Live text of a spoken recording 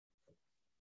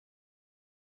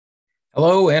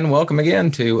Hello and welcome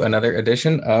again to another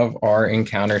edition of our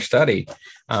Encounter Study.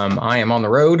 I am on the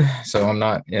road, so I'm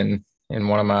not in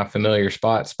one of my familiar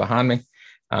spots behind me.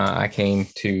 I came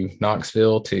to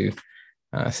Knoxville to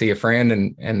see a friend,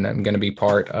 and I'm going to be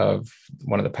part of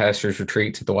one of the pastors'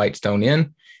 retreats at the Whitestone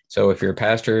Inn. So if you're a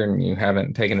pastor and you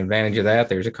haven't taken advantage of that,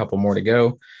 there's a couple more to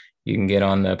go. You can get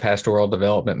on the Pastoral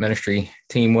Development Ministry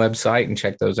team website and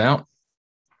check those out.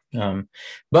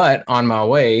 But on my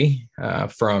way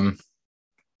from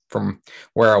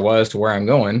where I was to where I'm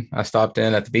going, I stopped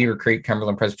in at the Beaver Creek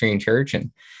Cumberland Presbyterian Church and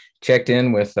checked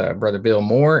in with Brother Bill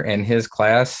Moore and his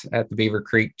class at the Beaver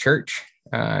Creek Church.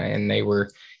 And they were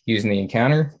using the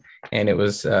Encounter, and it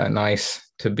was nice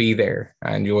to be there.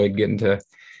 I enjoyed getting to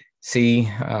see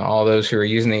all those who are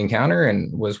using the Encounter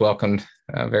and was welcomed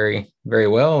very, very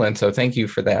well. And so thank you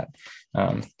for that.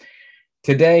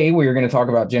 Today, we are going to talk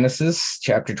about Genesis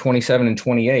chapter 27 and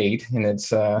 28, and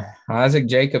it's Isaac,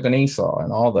 Jacob, and Esau,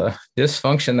 and all the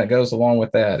dysfunction that goes along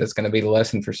with that. It's going to be the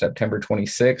lesson for September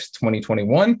 26,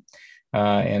 2021.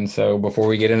 And so before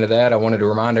we get into that, I wanted to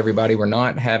remind everybody we're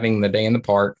not having the day in the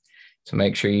park, so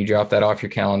make sure you drop that off your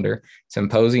calendar.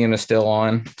 Symposium is still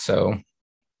on, so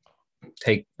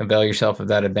avail yourself of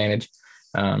that advantage.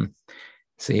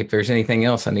 See if there's anything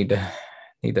else I need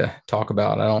to talk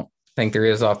about. I don't think there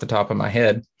is off the top of my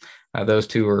head. Those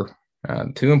two are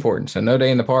too important. So no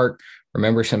day in the park,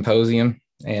 remember symposium.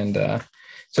 And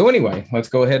so anyway, let's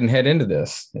go ahead and head into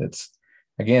this. It's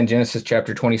again, Genesis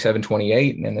chapter 27,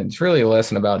 28, and it's really a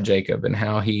lesson about Jacob and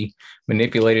how he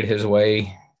manipulated his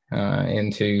way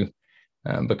into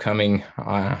becoming,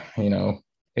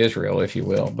 Israel, if you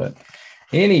will. But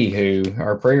anywho,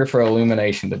 our prayer for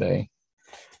illumination today.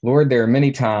 Lord, there are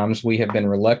many times we have been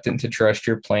reluctant to trust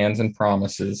your plans and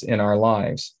promises in our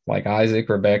lives, like Isaac,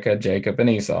 Rebekah, Jacob,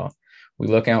 and Esau. We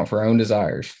look out for our own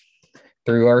desires.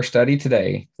 Through our study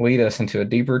today, lead us into a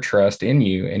deeper trust in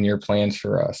you and your plans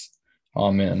for us.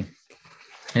 Amen.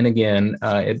 And again,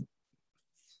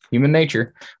 human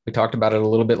nature, we talked about it a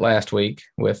little bit last week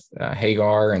with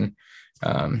Hagar and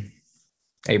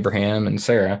Abraham and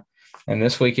Sarah. And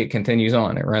this week it continues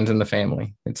on. It runs in the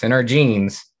family. It's in our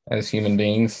genes as human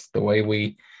beings, the way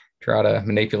we try to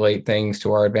manipulate things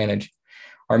to our advantage.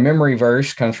 Our memory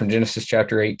verse comes from Genesis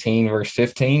chapter 18, verse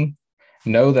 15.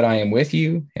 Know that I am with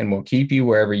you and will keep you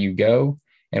wherever you go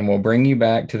and will bring you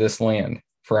back to this land,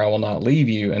 for I will not leave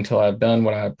you until I've done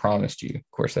what I have promised you.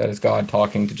 Of course, that is God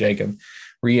talking to Jacob,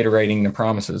 reiterating the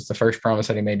promises, the first promise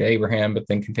that he made to Abraham, but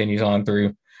then continues on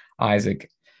through Isaac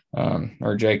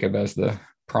or Jacob as the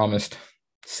promised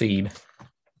seed.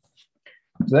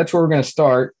 So that's where we're going to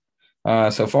start.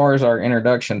 So far as our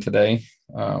introduction today,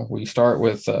 we start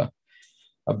with a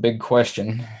big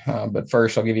question. But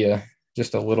first, I'll give you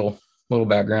just a little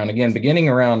background. Again, beginning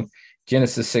around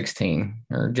Genesis 16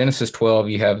 or Genesis 12,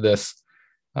 you have this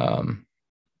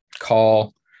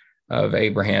call of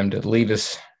Abraham to leave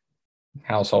his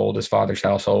household, his father's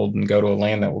household, and go to a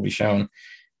land that will be shown.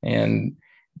 And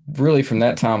really, from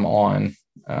that time on,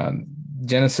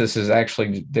 Genesis is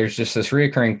actually, there's just this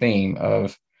reoccurring theme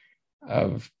of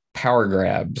power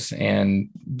grabs and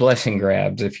blessing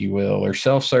grabs, if you will, or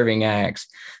self-serving acts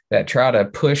that try to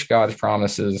push God's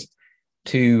promises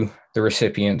to the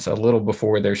recipients a little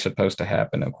before they're supposed to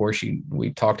happen. Of course,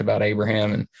 we talked about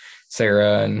Abraham and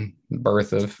Sarah and the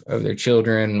birth of their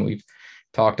children. We've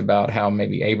talked about how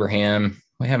maybe Abraham,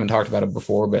 we haven't talked about it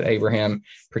before, but Abraham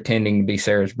pretending to be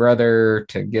Sarah's brother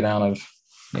to get out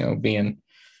of, being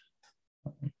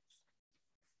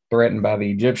threatened by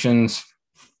the Egyptians.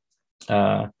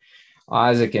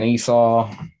 Isaac and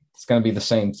Esau, it's going to be the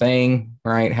same thing,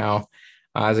 right? How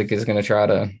Isaac is going to try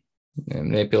to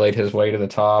manipulate his way to the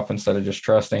top instead of just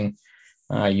trusting.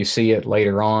 You see it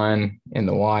later on in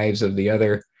the wives of the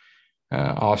other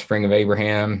offspring of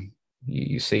Abraham.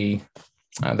 You see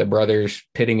the brothers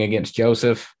pitting against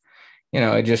Joseph.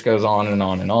 It just goes on and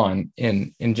on and on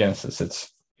in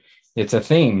Genesis. It's a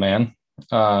theme, man.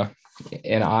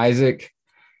 In Isaac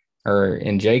or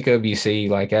in Jacob, you see,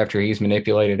 like, after he's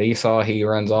manipulated Esau, he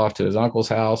runs off to his uncle's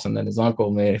house, and then his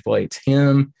uncle manipulates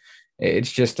him.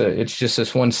 It's just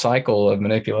this one cycle of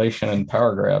manipulation and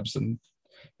power grabs, and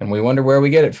we wonder where we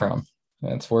get it from.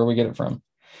 That's where we get it from.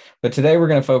 But today we're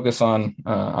going to focus on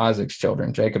Isaac's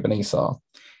children, Jacob and Esau,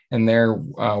 and they're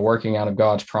working out of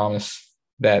God's promise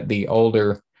that the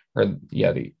older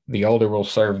will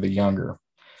serve the younger.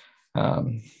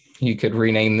 You could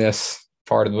rename this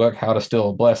part of the book How to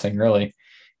Steal a Blessing, really,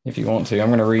 if you want to. I'm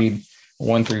going to read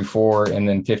 1 through 4 and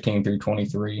then 15 through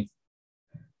 23.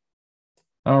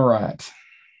 All right.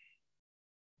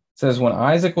 says, when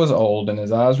Isaac was old and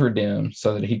his eyes were dim,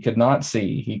 so that he could not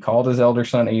see, he called his elder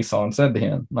son Esau and said to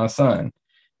him, my son.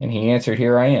 And he answered,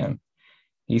 here I am.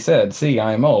 He said, see,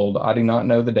 I am old. I do not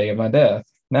know the day of my death.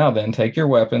 Now then, take your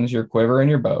weapons, your quiver, and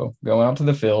your bow. Go out to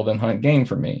the field and hunt game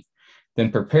for me.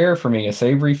 Then prepare for me a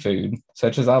savory food,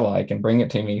 such as I like, and bring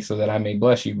it to me so that I may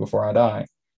bless you before I die.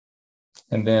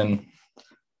 And then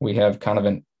we have kind of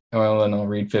and I'll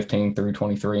read 15 through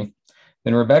 23.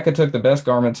 Then Rebekah took the best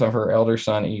garments of her elder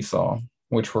son Esau,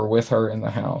 which were with her in the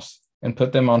house, and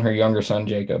put them on her younger son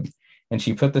Jacob. And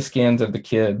she put the skins of the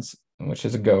kids, which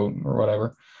is a goat or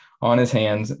whatever, on his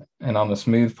hands and on the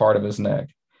smooth part of his neck.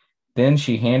 Then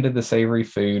she handed the savory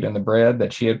food and the bread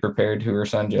that she had prepared to her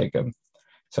son Jacob.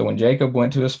 So when Jacob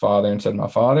went to his father and said, my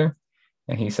father,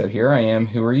 and he said, here I am,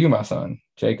 who are you, my son?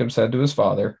 Jacob said to his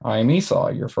father, I am Esau,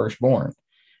 your firstborn.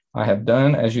 I have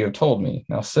done as you have told me.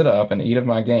 Now sit up and eat of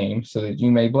my game, so that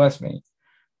you may bless me.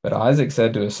 But Isaac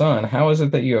said to his son, how is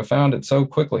it that you have found it so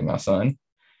quickly, my son?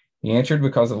 He answered,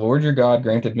 because the Lord your God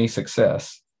granted me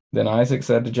success. Then Isaac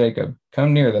said to Jacob,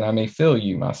 come near that I may feel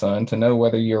you, my son, to know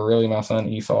whether you are really my son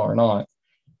Esau or not.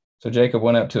 So Jacob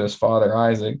went up to his father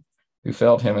Isaac, who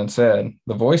felt him and said,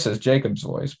 the voice is Jacob's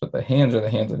voice, but the hands are the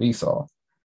hands of Esau.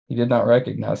 He did not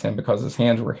recognize him because his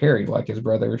hands were hairy like his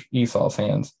brother Esau's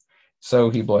hands. So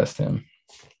he blessed him.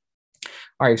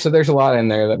 All right, so there's a lot in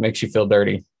there that makes you feel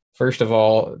dirty. First of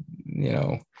all,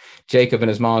 Jacob and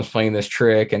his mom's playing this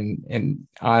trick, and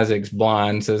Isaac's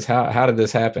blind, says, how did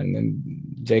this happen?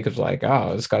 And Jacob's like,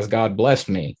 oh, it's because God blessed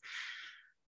me.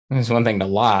 And it's one thing to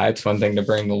lie. It's one thing to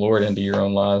bring the Lord into your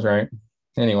own lies, right?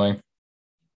 Anyway.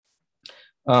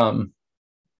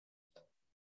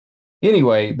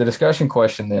 Anyway, the discussion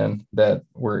question then that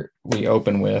we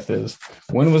open with is,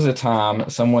 when was the time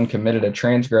someone committed a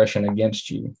transgression against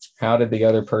you? How did the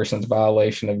other person's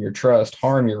violation of your trust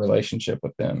harm your relationship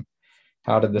with them?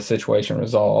 How did the situation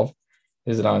resolve?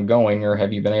 Is it ongoing, or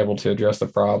have you been able to address the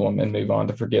problem and move on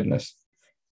to forgiveness?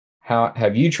 How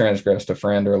have you transgressed a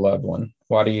friend or a loved one?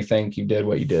 Why do you think you did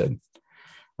what you did?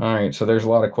 All right, so there's a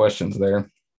lot of questions there.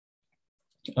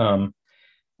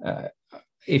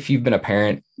 If you've been a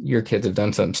parent, your kids have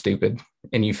done something stupid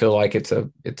and you feel like it's a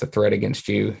threat against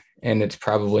you, and it's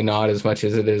probably not as much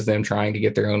as it is them trying to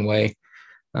get their own way.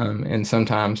 And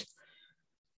sometimes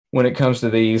when it comes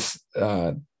to these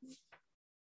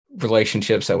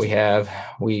relationships that we have,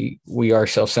 we are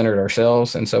self-centered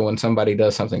ourselves. And so when somebody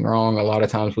does something wrong, a lot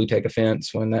of times we take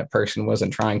offense when that person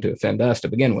wasn't trying to offend us to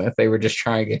begin with. They were just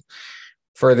trying to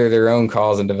further their own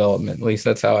cause and development. At least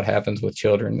that's how it happens with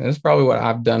children. And it's probably what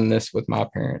I've done this with my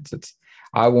parents.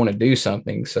 I want to do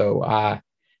something, so I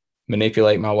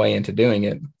manipulate my way into doing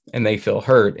it, and they feel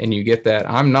hurt. And you get that,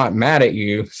 I'm not mad at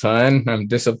you, son, I'm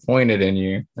disappointed in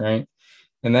you, right?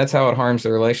 And that's how it harms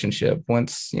the relationship.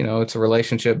 Once, it's a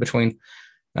relationship between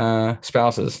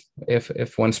spouses.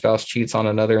 If one spouse cheats on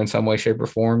another in some way, shape, or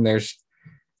form, there's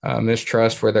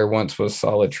mistrust where there once was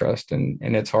solid trust, and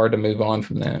it's hard to move on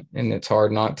from that, and it's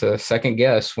hard not to second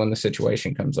guess when the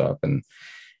situation comes up, and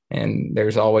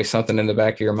there's always something in the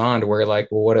back of your mind where, like,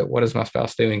 well, what is my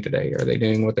spouse doing today? Are they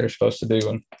doing what they're supposed to do?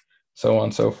 And so on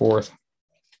and so forth.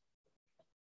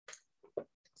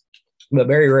 But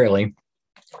very rarely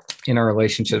in our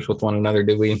relationships with one another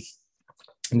do we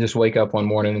just wake up one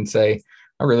morning and say,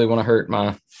 I really want to hurt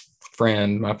my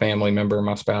friend, my family member,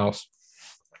 my spouse.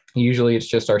 Usually it's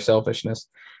just our selfishness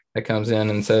that comes in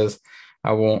and says,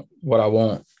 I want what I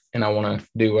want, and I want to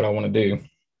do what I want to do.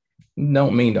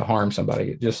 Don't mean to harm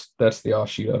somebody. That's the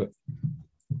offshoot of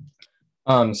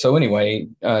it. So anyway,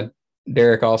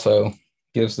 Derek also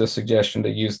gives the suggestion to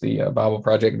use the Bible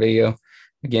Project video.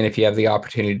 Again, if you have the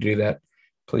opportunity to do that,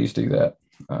 please do that.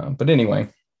 But anyway,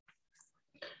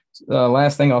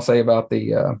 last thing I'll say about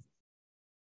the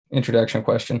introduction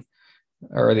question,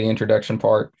 or the introduction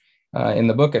part. In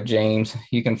the book of James,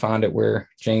 you can find it where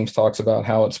James talks about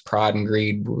how it's pride and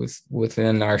greed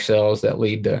within ourselves that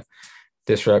lead to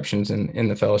disruptions in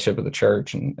the fellowship of the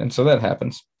church. And so that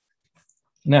happens.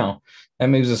 Now, that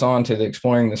moves us on to the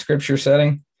exploring the scripture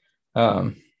setting.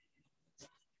 All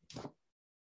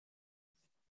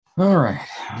right,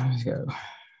 let's go.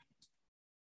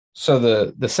 So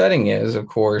the setting is, of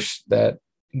course, that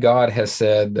God has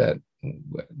said that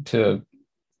to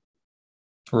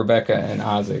Rebekah and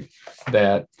Isaac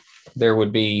that there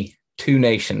would be two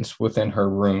nations within her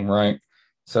womb, right?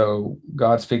 So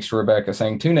God speaks to Rebekah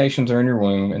saying, 2 nations are in your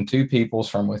womb, and 2 peoples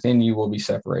from within you will be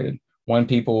separated. One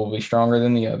people will be stronger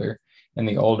than the other, and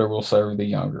the older will serve the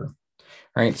younger.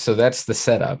 Right? So that's the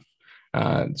setup.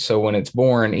 So when it's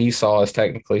born, Esau is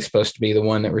technically supposed to be the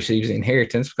one that receives the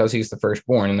inheritance because he's the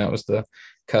firstborn, and that was the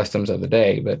customs of the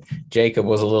day. But Jacob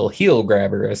was a little heel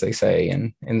grabber, as they say,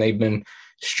 and they've been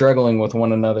struggling with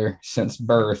one another since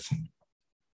birth.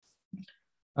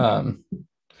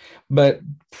 But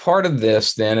part of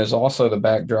this then is also the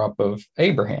backdrop of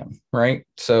Abraham, right?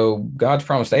 So God's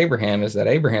promise to Abraham is that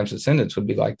Abraham's descendants would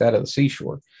be like that of the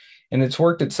seashore. And it's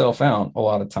worked itself out a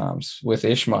lot of times with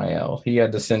Ishmael. He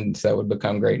had descendants that would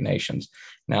become great nations.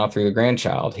 Now, through the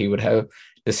grandchild, he would have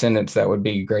descendants that would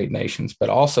be great nations. But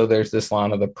also, there's this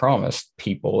line of the promised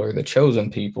people, or the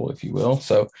chosen people, if you will.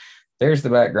 So there's the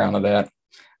background of that.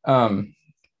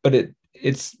 But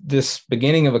it's this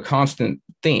beginning of a constant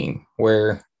theme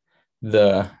where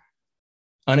the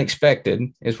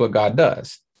unexpected is what God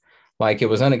does. Like, it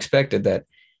was unexpected that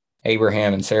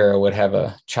Abraham and Sarah would have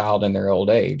a child in their old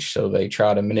age. So they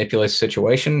try to manipulate the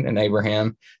situation, and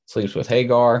Abraham sleeps with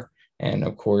Hagar. And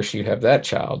of course, you have that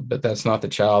child, but that's not the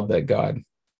child that God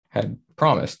had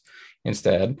promised.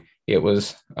 Instead, it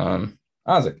was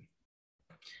Isaac.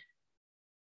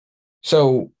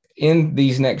 So in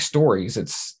these next stories,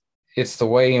 it's the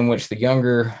way in which the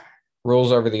younger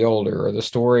rules over the older, or the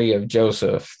story of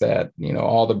Joseph, that,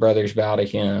 all the brothers bow to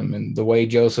him, and the way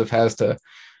Joseph has to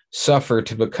suffer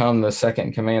to become the second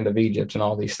in command of Egypt, and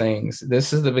all these things.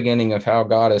 This is the beginning of how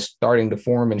God is starting to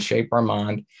form and shape our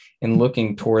mind in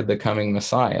looking toward the coming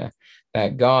Messiah,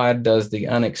 that God does the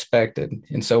unexpected.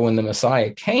 And so when the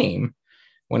Messiah came,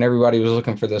 when everybody was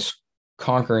looking for this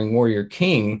conquering warrior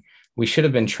king, we should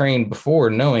have been trained before,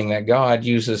 knowing that God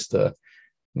uses the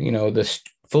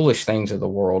foolish things of the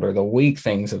world, or the weak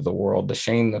things of the world, to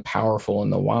shame the powerful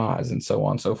and the wise, and so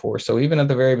on and so forth. So even at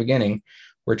the very beginning,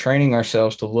 we're training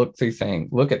ourselves to look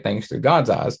at things through God's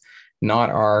eyes,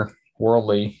 not our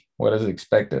worldly, what is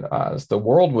expected eyes. The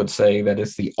world would say that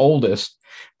it's the oldest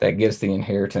that gets the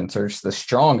inheritance, or it's the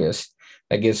strongest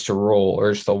that gets to rule,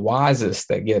 or it's the wisest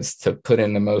that gets to put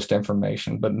in the most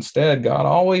information. But instead, God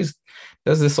always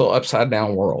does this little upside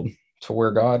down world, to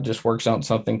where God just works out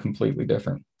something completely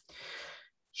different.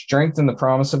 Strength in the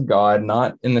promise of God,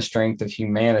 not in the strength of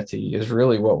humanity, is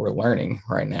really what we're learning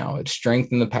right now. It's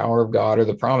strength in the power of God, or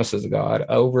the promises of God,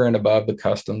 over and above the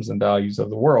customs and values of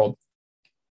the world.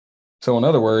 So in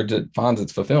other words, it finds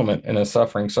its fulfillment in a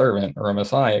suffering servant, or a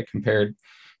Messiah, compared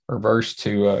reverse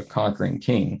to a conquering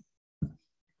king.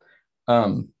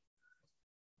 I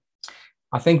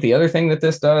think the other thing that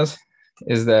this does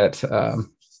is that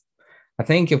I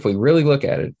think if we really look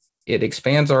at it, it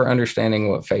expands our understanding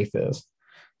of what faith is.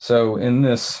 So in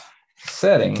this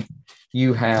setting,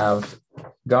 you have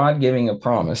God giving a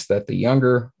promise that the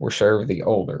younger will serve the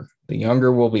older. The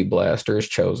younger will be blessed, or is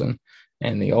chosen,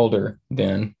 and the older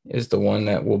then is the one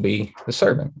that will be the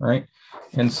servant, right?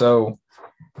 And so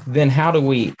then how do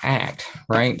we act,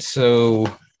 right?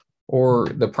 So, or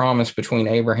the promise between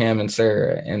Abraham and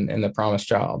Sarah and the promised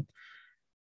child.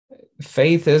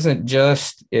 Faith it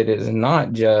is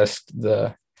not just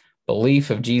the belief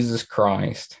in Jesus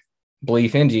Christ,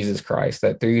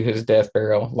 that through his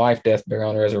life, death, burial,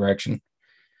 and resurrection,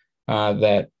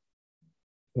 that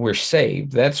we're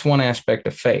saved. That's one aspect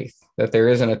of faith, that there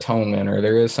is an atonement, or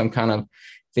there is some kind of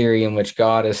theory in which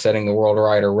God is setting the world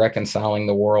right, or reconciling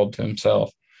the world to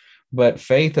himself. But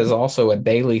faith is also a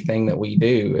daily thing that we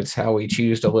do. It's how we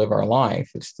choose to live our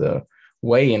life. It's the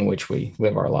way in which we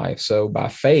live our life. So by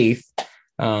faith,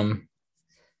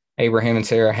 Abraham and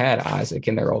Sarah had Isaac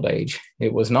in their old age.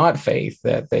 It was not faith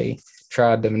that they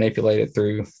tried to manipulate it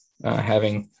through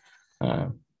having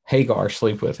Hagar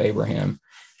sleep with Abraham.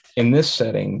 In this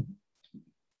setting,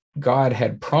 God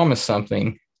had promised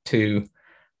something to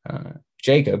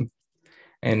Jacob,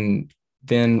 and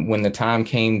then when the time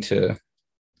came to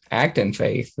act in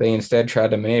faith, they instead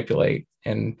tried to manipulate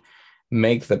and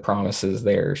make the promises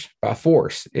theirs by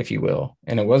force, if you will.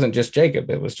 And it wasn't just Jacob,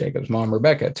 it was Jacob's mom,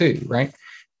 Rebecca, too, right?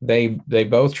 They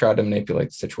both tried to manipulate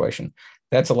the situation.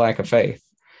 That's a lack of faith.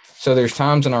 So there's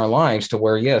times in our lives to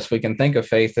where, yes, we can think of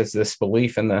faith as this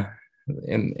belief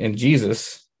in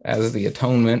Jesus as the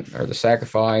atonement, or the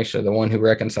sacrifice, or the one who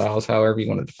reconciles, however you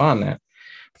want to define that.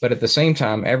 But at the same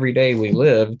time, every day we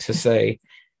live to say,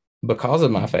 because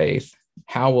of my faith,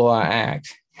 how will I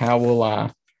act? How will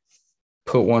I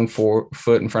put one foot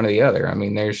in front of the other? I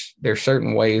mean, there's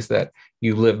certain ways that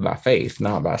you live by faith,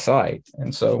 not by sight.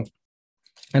 And so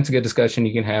that's a good discussion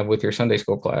you can have with your Sunday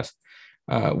school class.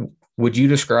 Would you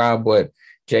describe what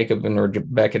Jacob and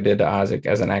Rebecca did to Isaac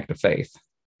as an act of faith?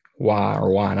 Why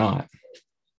or why not?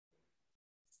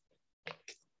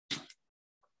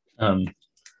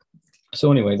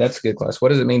 So anyway, that's a good class. What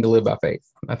does it mean to live by faith?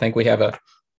 I think we have a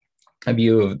a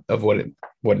view of what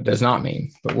it does not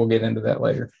mean, but we'll get into that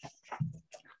later.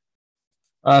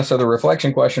 So the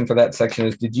reflection question for that section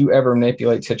is, did you ever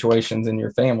manipulate situations in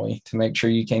your family to make sure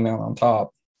you came out on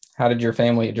top? How did your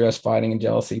family address fighting and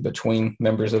jealousy between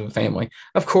members of the family?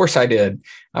 Of course I did.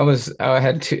 I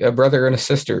had a brother and a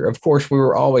sister. Of course, we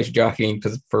were always jockeying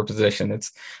for position.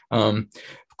 It's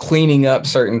cleaning up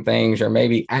certain things, or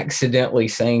maybe accidentally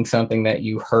saying something that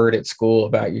you heard at school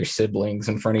about your siblings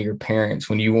in front of your parents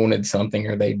when you wanted something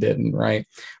or they didn't, right?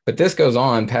 But this goes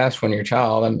on past when you're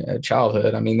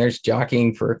childhood. I mean, there's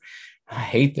jockeying for, I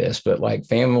hate this, but like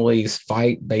families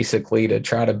fight basically to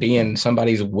try to be in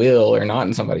somebody's will or not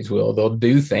in somebody's will. They'll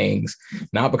do things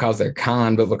not because they're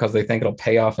kind, but because they think it'll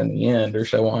pay off in the end, or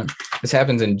so on. This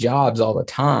happens in jobs all the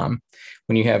time.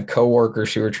 When you have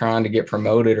coworkers who are trying to get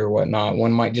promoted or whatnot,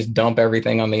 one might just dump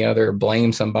everything on the other,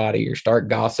 blame somebody, or start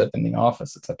gossip in the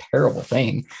office. It's a terrible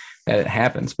thing that it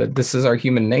happens, but this is our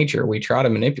human nature. We try to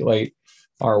manipulate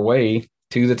our way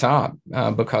to the top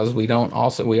because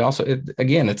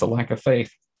again, it's a lack of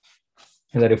faith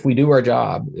that if we do our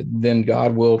job, then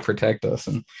God will protect us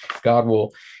and God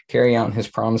will carry out his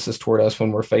promises toward us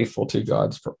when we're faithful to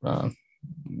God's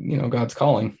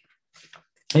calling.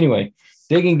 Anyway,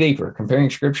 digging deeper, comparing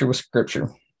scripture with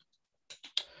scripture.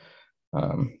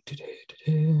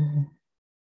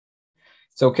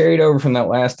 So carried over from that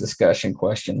last discussion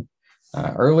question,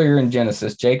 earlier in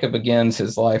Genesis, Jacob begins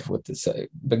this part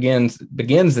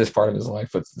of his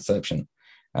life with deception.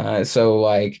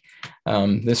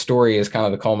 This story is kind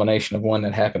of the culmination of one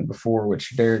that happened before,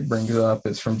 which Derek brings up.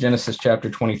 It's from Genesis chapter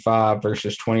 25,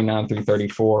 verses 29 through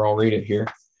 34. I'll read it here.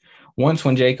 Once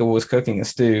when Jacob was cooking a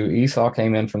stew, Esau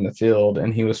came in from the field,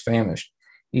 and he was famished.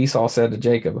 Esau said to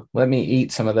Jacob, "Let me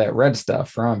eat some of that red stuff,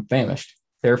 for I'm famished."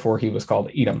 Therefore he was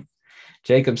called Edom.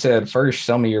 Jacob said, "First,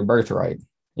 sell me your birthright."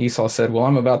 Esau said, "Well,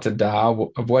 I'm about to die.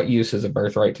 Of what use is a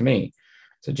birthright to me?"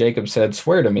 So Jacob said,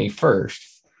 "Swear to me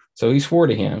first." So he swore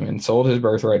to him and sold his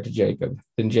birthright to Jacob.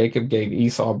 Then Jacob gave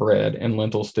Esau bread and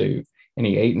lentil stew, and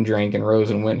he ate and drank and rose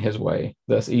and went his way.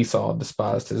 Thus Esau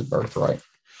despised his birthright.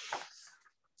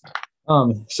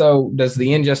 So does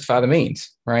the end justify the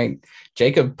means, right?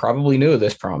 Jacob probably knew of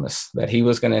this promise that he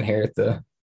was going to inherit the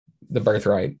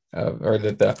birthright, or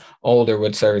that the older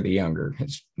would serve the younger.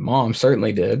 His mom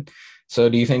certainly did. So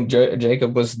do you think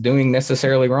Jacob was doing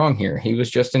necessarily wrong here? He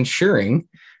was just ensuring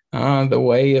the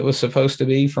way it was supposed to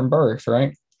be from birth,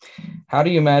 right? How do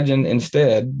you imagine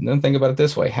instead? Then think about it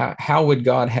this way. How would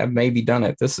God have maybe done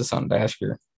it? This is something to ask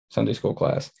your Sunday school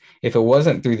class. If it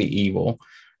wasn't through the evil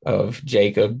of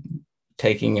Jacob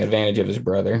taking advantage of his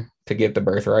brother to get the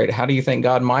birthright, how do you think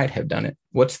God might have done it?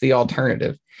 What's the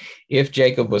alternative? If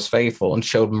Jacob was faithful and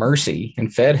showed mercy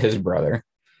and fed his brother,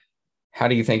 how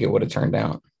do you think it would have turned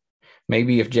out?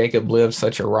 Maybe if Jacob lived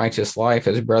such a righteous life,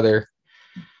 his brother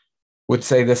would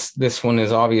say, this one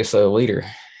is obviously a leader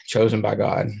chosen by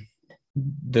God.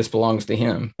 This belongs to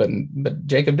him. But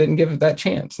Jacob didn't give it that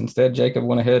chance. Instead, Jacob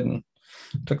went ahead and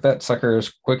took that sucker as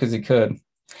quick as he could.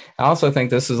 I also think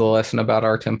this is a lesson about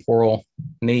our temporal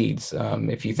needs.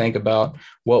 If you think about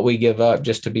what we give up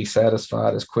just to be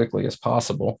satisfied as quickly as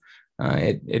possible,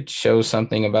 it shows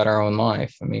something about our own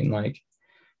life. I mean, like,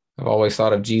 I've always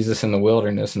thought of Jesus in the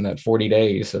wilderness and that 40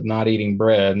 days of not eating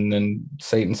bread. And then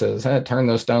Satan says, "Hey, turn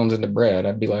those stones into bread."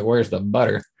 I'd be like, where's the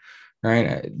butter?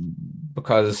 Right?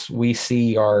 Because we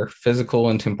see our physical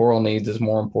and temporal needs as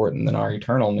more important than our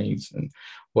eternal needs. And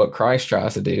what Christ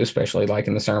tries to do, especially like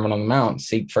in the Sermon on the Mount,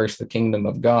 seek first the kingdom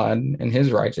of God and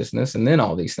his righteousness, and then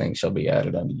all these things shall be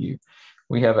added unto you.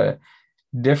 We have a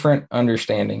different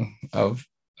understanding of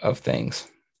things.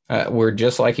 We're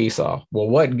just like Esau. Well,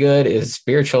 what good is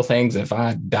spiritual things if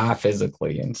I die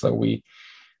physically? And so we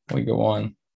go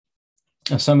on.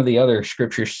 Some of the other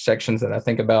scripture sections that I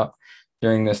think about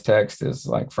during this text is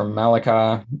like from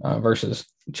Malachi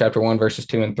chapter 1, verses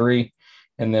 2 and 3.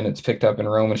 And then it's picked up in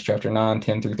Romans chapter 9,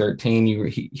 10 through 13. You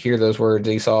hear those words,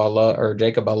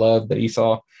 Jacob I loved, but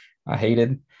Esau I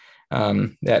hated.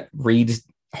 That reads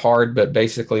hard, but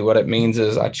basically what it means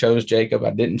is I chose Jacob, I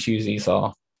didn't choose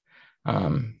Esau.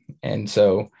 And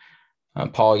so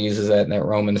Paul uses that in that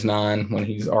Romans 9 when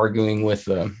he's arguing with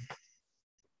the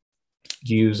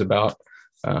Jews about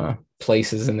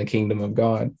places in the kingdom of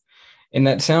God. And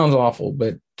that sounds awful,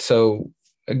 but so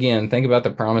again, think about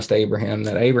the promise to Abraham,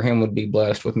 that Abraham would be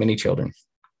blessed with many children.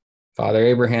 Father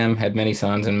Abraham had many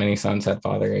sons, and many sons had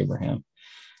Father Abraham.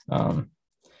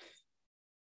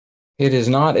 It is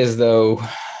not as though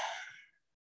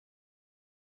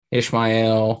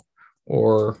Ishmael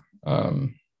or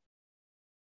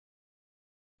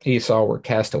Esau were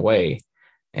cast away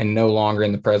and no longer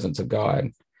in the presence of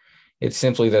God. It's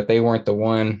simply that they weren't the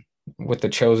one with the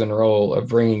chosen role of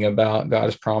bringing about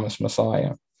God's promised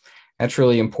Messiah. That's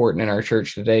really important in our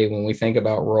church today when we think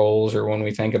about roles, or when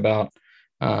we think about,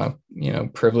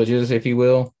 privileges, if you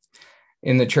will.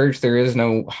 In the church, there is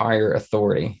no higher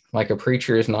authority. Like, a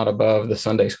preacher is not above the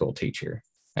Sunday school teacher.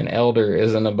 An elder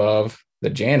isn't above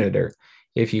the janitor,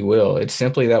 if you will. It's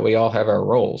simply that we all have our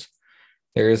roles.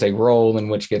 There is a role in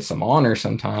which gets some honor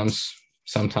sometimes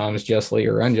justly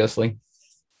or unjustly,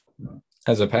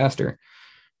 as a pastor.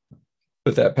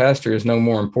 But that pastor is no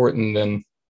more important than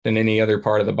any other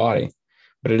part of the body.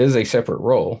 But it is a separate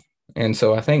role. And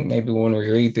so I think maybe when we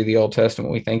read through the Old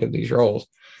Testament, we think of these roles.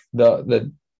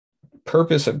 The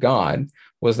purpose of God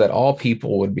was that all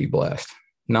people would be blessed,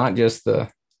 not just the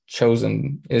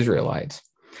chosen Israelites.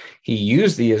 He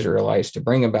used the Israelites to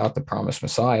bring about the promised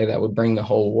Messiah that would bring the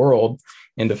whole world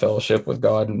into fellowship with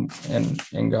God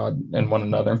and God and one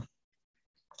another.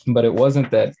 But it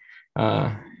wasn't that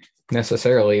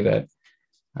necessarily that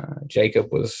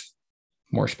Jacob was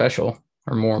more special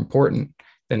or more important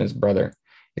than his brother.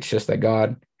 It's just that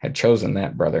God had chosen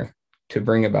that brother to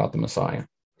bring about the Messiah.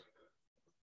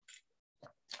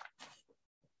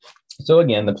 So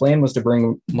again, the plan was to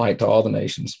bring light to all the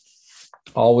nations.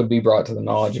 All would be brought to the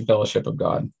knowledge and fellowship of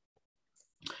God.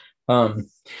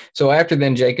 So after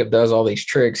then Jacob does all these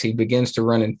tricks, he begins to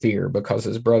run in fear because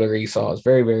his brother Esau is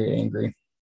very, very angry.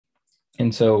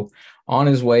 And so on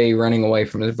his way, running away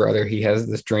from his brother, he has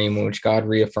this dream in which God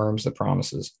reaffirms the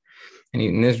promises. And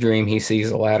in this dream, he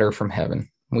sees a ladder from heaven.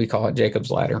 We call it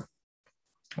Jacob's ladder.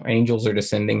 Angels are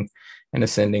descending and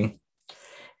ascending.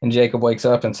 And Jacob wakes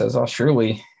up and says, "Oh,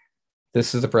 surely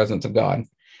this is the presence of God."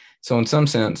 So in some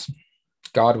sense,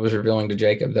 God was revealing to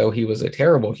Jacob, though he was a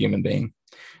terrible human being,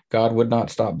 God would not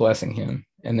stop blessing him.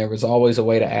 And there was always a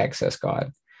way to access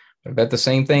God. But I bet the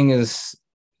same thing is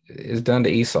done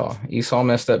to Esau. Esau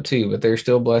messed up too, but there's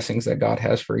still blessings that God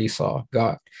has for Esau.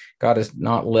 God has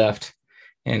not left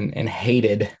and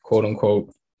hated, quote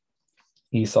unquote,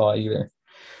 Esau either.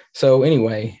 So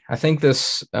anyway, I think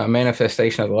this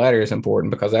manifestation of the ladder is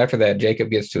important because after that, Jacob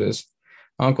gets to his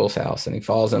uncle's house and he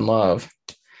falls in love,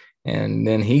 and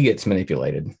then he gets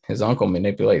manipulated. His uncle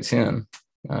manipulates him.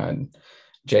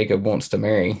 Jacob wants to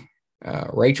marry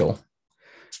Rachel,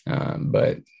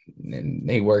 but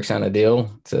he works on a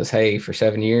deal, says, "Hey, for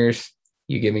 7 years,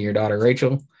 you give me your daughter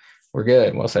Rachel, we're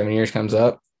good." Well, 7 years comes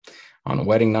up. On a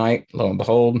wedding night, lo and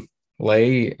behold,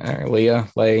 Leah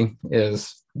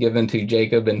is given to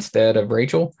Jacob instead of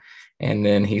Rachel. And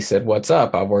then he said, "What's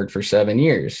up? I've worked for 7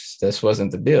 years. This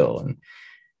wasn't the deal."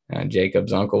 And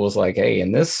Jacob's uncle was like, "Hey,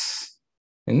 in this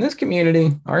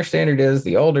community, our standard is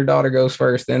the older daughter goes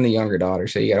first, then the younger daughter.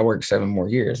 So you got to work 7 more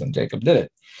years." And Jacob did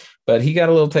it. But he got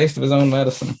a little taste of his own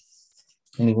medicine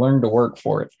and he learned to work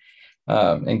for it.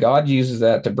 And God uses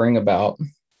that to bring about,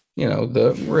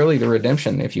 the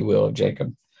redemption, if you will, of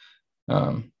Jacob.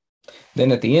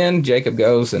 Then at the end, Jacob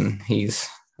goes and he's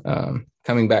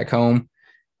coming back home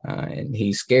and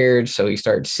he's scared. So he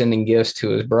starts sending gifts to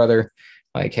his brother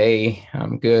like, "Hey,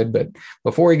 I'm good." But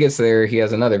before he gets there, he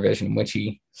has another vision in which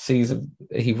he sees,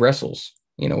 he wrestles,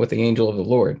 with the angel of the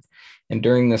Lord. And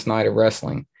during this night of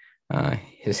wrestling,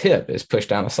 his hip is pushed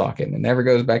down a socket and it never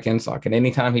goes back in socket.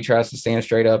 Anytime he tries to stand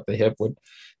straight up, the hip would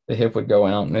go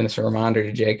out. And it's a reminder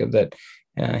to Jacob that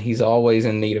he's always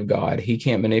in need of God. He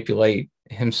can't manipulate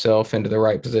himself into the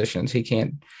right positions. He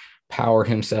can't power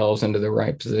himself into the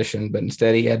right position, but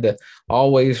instead he had to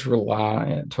always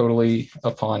rely totally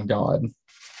upon God.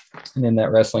 And in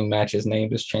that wrestling match, his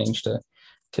name is changed to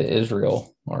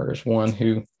Israel, or as one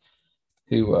who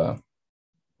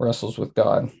wrestles with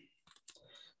God.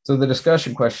 So the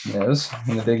discussion question is,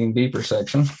 in the digging deeper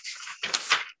section,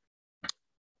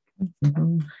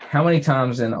 how many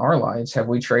times in our lives have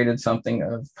we traded something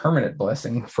of permanent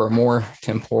blessing for a more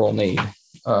temporal need?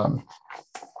 So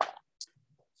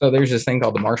there's this thing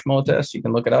called the marshmallow test. You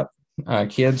can look it up.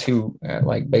 Kids who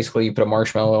basically you put a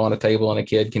marshmallow on a table and a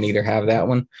kid can either have that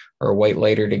one or wait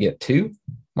later to get 2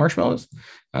 marshmallows.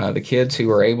 The kids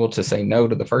who are able to say no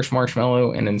to the first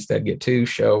marshmallow and instead get 2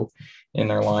 show in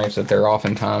their lives that they're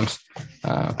oftentimes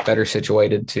better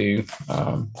situated to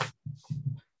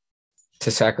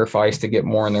sacrifice to get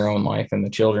more in their own life. And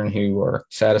the children who are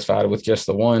satisfied with just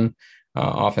the one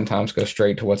oftentimes go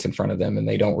straight to what's in front of them and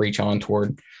they don't reach on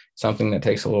toward something that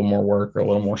takes a little more work or a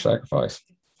little more sacrifice.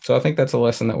 So I think that's a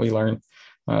lesson that we learned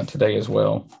today as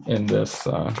well in this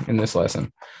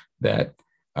lesson, that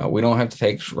we don't have to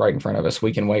take right in front of us.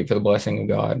 We can wait for the blessing of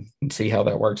God and see how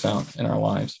that works out in our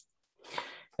lives.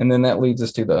 And then that leads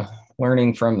us to the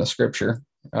learning from the scripture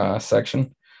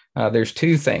section. There's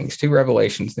 2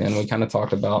 revelations then we kind of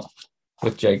talked about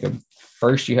with Jacob.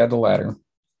 First, you had the ladder,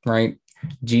 right?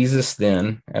 Jesus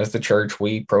then, as the church,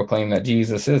 we proclaim that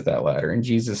Jesus is that ladder, and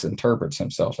Jesus interprets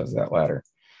himself as that ladder.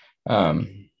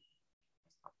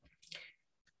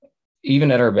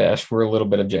 Even at our best, we're a little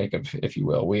bit of Jacob, if you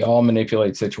will. We all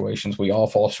manipulate situations. We all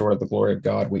fall short of the glory of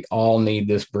God. We all need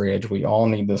this bridge. We all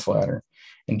need this ladder.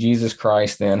 And Jesus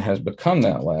Christ then has become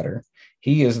that ladder.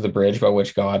 He is the bridge by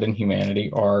which God and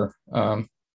humanity are in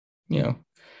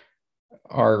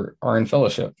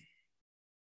fellowship.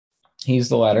 He's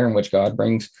the ladder in which God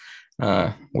brings,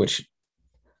 which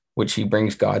he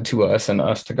brings God to us and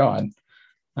us to God.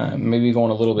 Maybe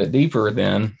going a little bit deeper,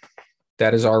 then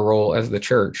that is our role as the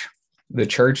church. The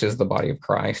church is the body of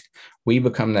Christ. We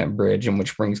become that bridge in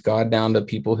which brings God down to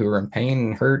people who are in pain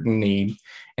and hurt and need,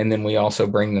 and then we also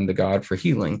bring them to God for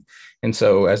healing. And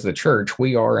so as the church,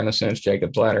 we are, in a sense,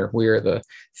 Jacob's ladder. We are the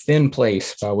thin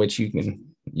place by which you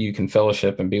can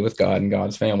fellowship and be with God and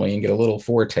God's family and get a little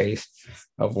foretaste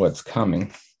of what's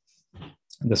coming.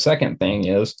 The second thing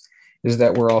is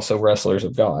that we're also wrestlers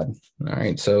of God. All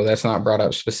right, so that's not brought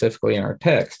up specifically in our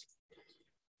text,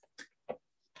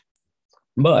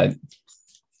 but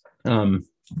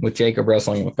with Jacob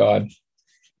wrestling with God,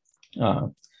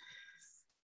 and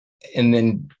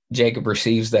then Jacob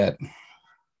receives that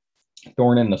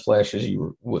thorn in the flesh, as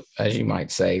you might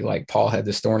say, like Paul had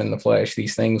this thorn in the flesh,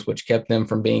 these things which kept them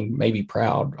from being maybe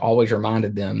proud, always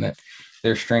reminded them that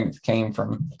their strength came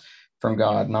from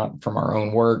God, not from our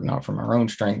own work, not from our own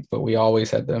strength, but we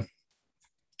always have to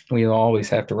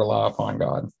rely upon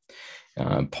God.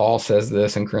 Paul says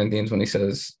this in Corinthians when he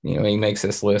says, he makes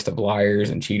this list of liars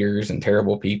and cheaters and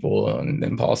terrible people. And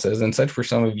then Paul says, and such were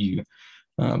some of you,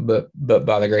 but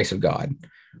by the grace of God,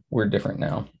 we're different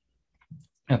now.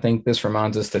 I think this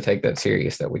reminds us to take that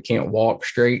serious, that we can't walk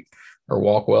straight or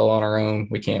walk well on our own.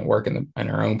 We can't work in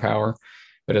our own power.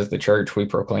 But as the church, we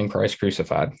proclaim Christ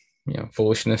crucified,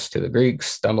 foolishness to the Greeks,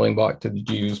 stumbling block to the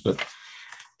Jews, but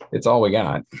it's all we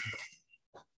got.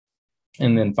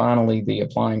 And then finally, the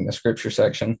applying the scripture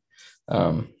section.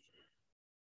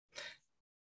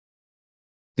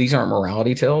 These aren't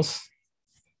morality tales.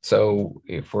 So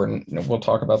we'll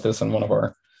talk about this in one of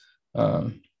our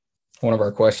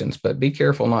questions, but be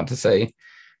careful not to say,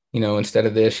 instead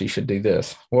of this, you should do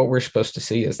this. What we're supposed to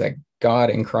see is that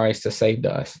God in Christ has saved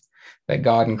us, that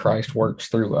God in Christ works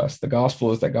through us. The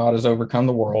gospel is that God has overcome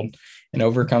the world and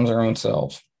overcomes our own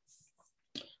selves.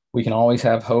 We can always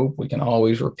have hope. We can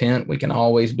always repent. We can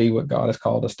always be what God has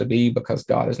called us to be, because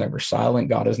God is never silent.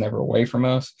 God is never away from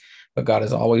us, but God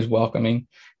is always welcoming.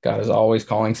 God is always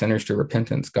calling sinners to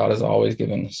repentance. God is always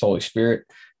giving His Holy Spirit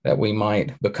that we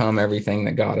might become everything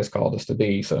that God has called us to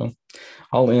be. So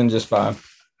I'll end just by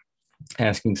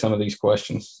asking some of these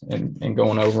questions and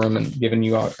going over them and giving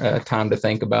you time to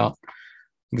think about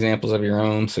examples of your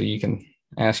own so you can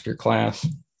ask your class.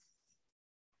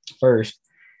 First,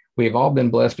 we have all been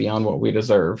blessed beyond what we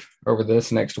deserve. Over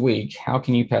this next week, how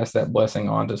can you pass that blessing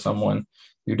on to someone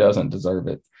who doesn't deserve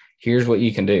it? Here's what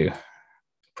you can do.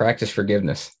 Practice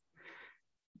forgiveness.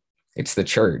 It's the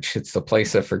church. It's the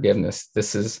place of forgiveness.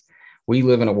 We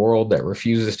live in a world that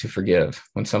refuses to forgive.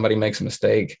 When somebody makes a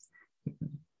mistake,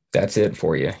 that's it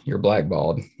for you. You're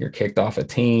blackballed. You're kicked off of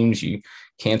teams. You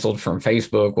canceled from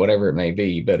Facebook, whatever it may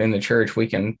be. But in the church, we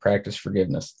can practice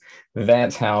forgiveness.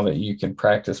 That's how that you can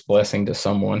practice blessing to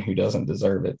someone who doesn't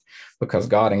deserve it, because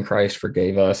God in Christ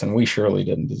forgave us and we surely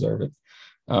didn't deserve it.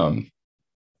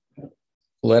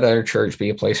 Let our church be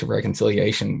a place of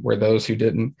reconciliation where those who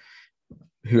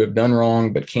have done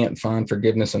wrong but can't find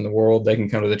forgiveness in the world, they can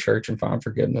come to the church and find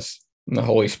forgiveness. And the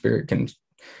Holy Spirit can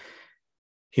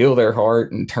heal their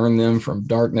heart and turn them from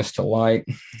darkness to light.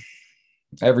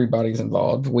 Everybody's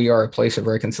involved. We are a place of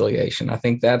reconciliation. I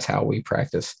think that's how we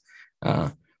practice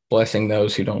blessing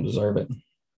those who don't deserve it.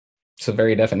 It's the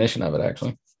very definition of it,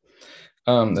 actually.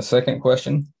 The second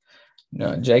question,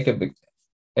 Jacob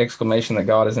exclamation that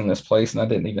God is in this place and I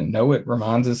didn't even know it,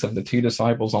 reminds us of the two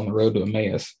disciples on the road to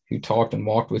Emmaus who talked and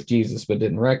walked with Jesus but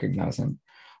didn't recognize him.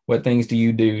 What things do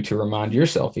you do to remind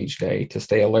yourself each day to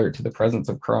stay alert to the presence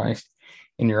of Christ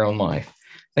in your own life?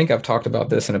 I think I've talked about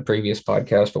this in a previous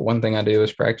podcast, but one thing I do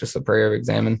is practice the prayer of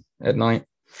examine at night.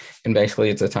 And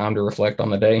basically it's a time to reflect on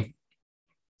the day.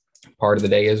 Part of the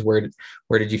day is where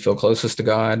did you feel closest to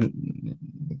God?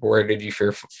 Where did you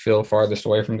feel farthest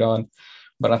away from God?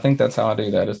 But I think that's how I do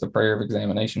that, is the prayer of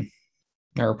examination,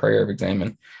 or prayer of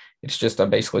examine. It's just I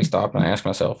basically stop and I ask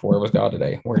myself, where was God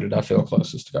today? Where did I feel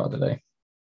closest to God today?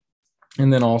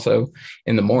 And then also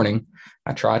in the morning,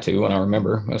 I try to, when I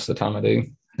remember, most of the time I do,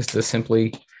 is to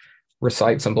simply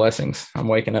recite some blessings. I'm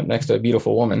waking up next to a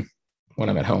beautiful woman when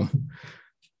I'm at home.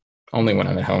 Only when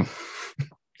I'm at home.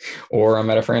 Or I'm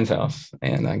at a friend's house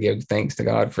and I give thanks to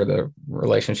God for the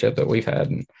relationship that we've had,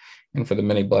 and for the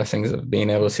many blessings of being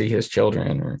able to see his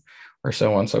children, or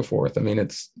so on and so forth. I mean,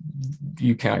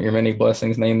 you count your many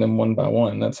blessings, name them one by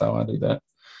one. That's how I do that.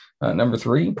 Number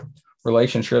 3,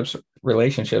 relationships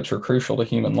are crucial to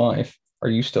human life. Are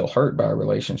you still hurt by a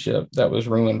relationship that was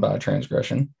ruined by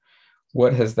transgression?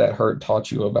 What has that hurt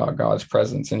taught you about God's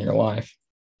presence in your life?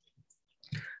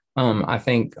 I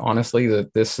think honestly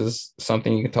that this is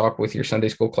something you can talk with your Sunday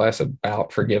school class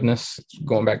about forgiveness.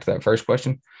 Going back to that first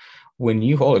question, when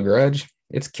you hold a grudge,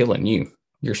 it's killing you,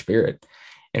 your spirit.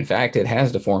 In fact, it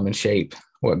has to form and shape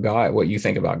what you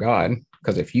think about God.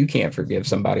 Because if you can't forgive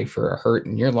somebody for a hurt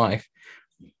in your life,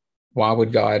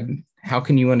 how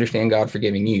can you understand God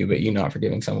forgiving you, but you not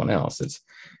forgiving someone else?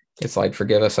 It's like,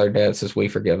 forgive us our debts as we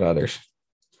forgive others.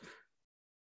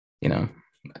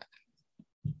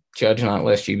 Judge not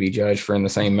lest you be judged, for in the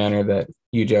same manner that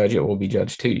you judge, it will be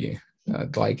judged to you.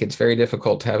 It's very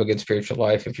difficult to have a good spiritual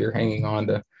life if you're hanging on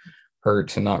to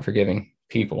hurts and not forgiving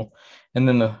people. And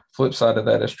then the flip side of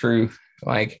that is true.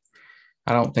 I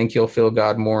don't think you'll feel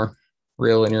God more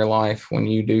real in your life when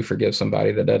you do forgive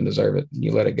somebody that doesn't deserve it.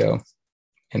 You let it go.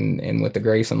 And with the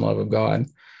grace and love of God,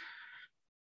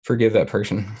 forgive that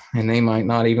person. And they might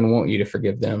not even want you to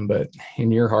forgive them, but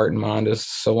in your heart and mind, as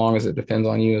so long as it depends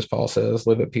on you, as Paul says,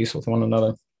 live at peace with one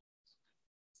another.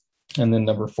 And then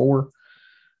number 4,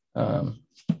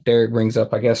 Derek brings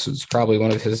up, I guess it's probably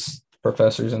one of his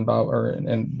professors in Bible or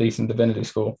in decent divinity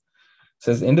school,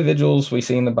 says individuals we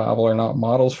see in the Bible are not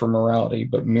models for morality,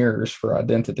 but mirrors for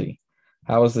identity.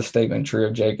 How is this statement true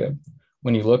of Jacob?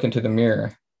 When you look into a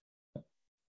mirror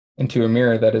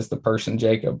that is the person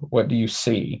Jacob, what do you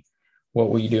see?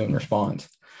 What will you do in response?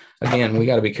 Again, we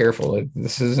got to be careful.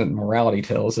 This isn't morality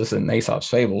tales. This isn't Aesop's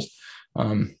fables.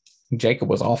 Jacob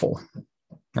was awful,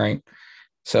 right?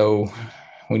 So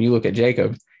when you look at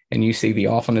Jacob and you see the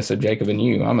awfulness of Jacob in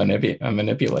you, I'm a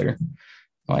manipulator.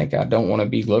 I don't want to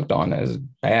be looked on as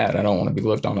bad. I don't want to be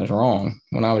looked on as wrong.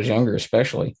 When I was younger,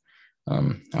 especially,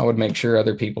 I would make sure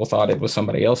other people thought it was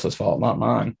somebody else's fault, not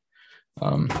mine.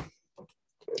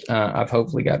 I've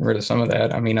hopefully gotten rid of some of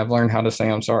that. I mean, I've learned how to say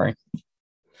I'm sorry.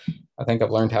 I think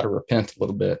I've learned how to repent a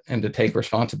little bit and to take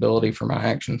responsibility for my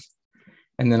actions.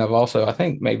 And then I've also, I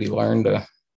think, maybe learned to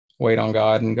wait on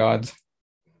God and God's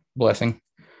blessing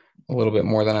a little bit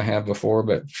more than I have before.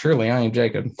 But surely I am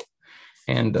Jacob.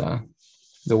 And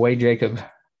the way Jacob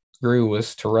grew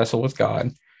was to wrestle with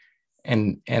God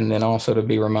and then also to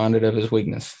be reminded of his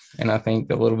weakness. And I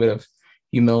think a little bit of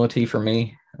humility for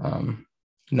me,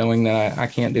 knowing that I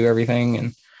can't do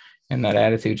everything, and that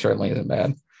attitude certainly isn't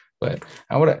bad. But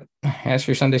I would ask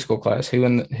your Sunday school class, who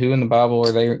in the Bible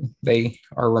are they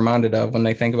are reminded of when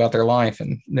they think about their life,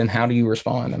 and then how do you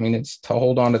respond? I mean, it's to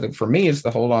hold on to for me, it's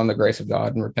to hold on to the grace of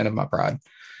God and repent of my pride.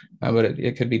 But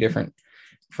it could be different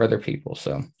for other people.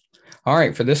 So, all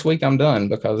right, for this week, I'm done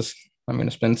because I'm going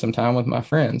to spend some time with my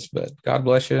friends, but God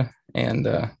bless you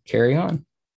and carry on.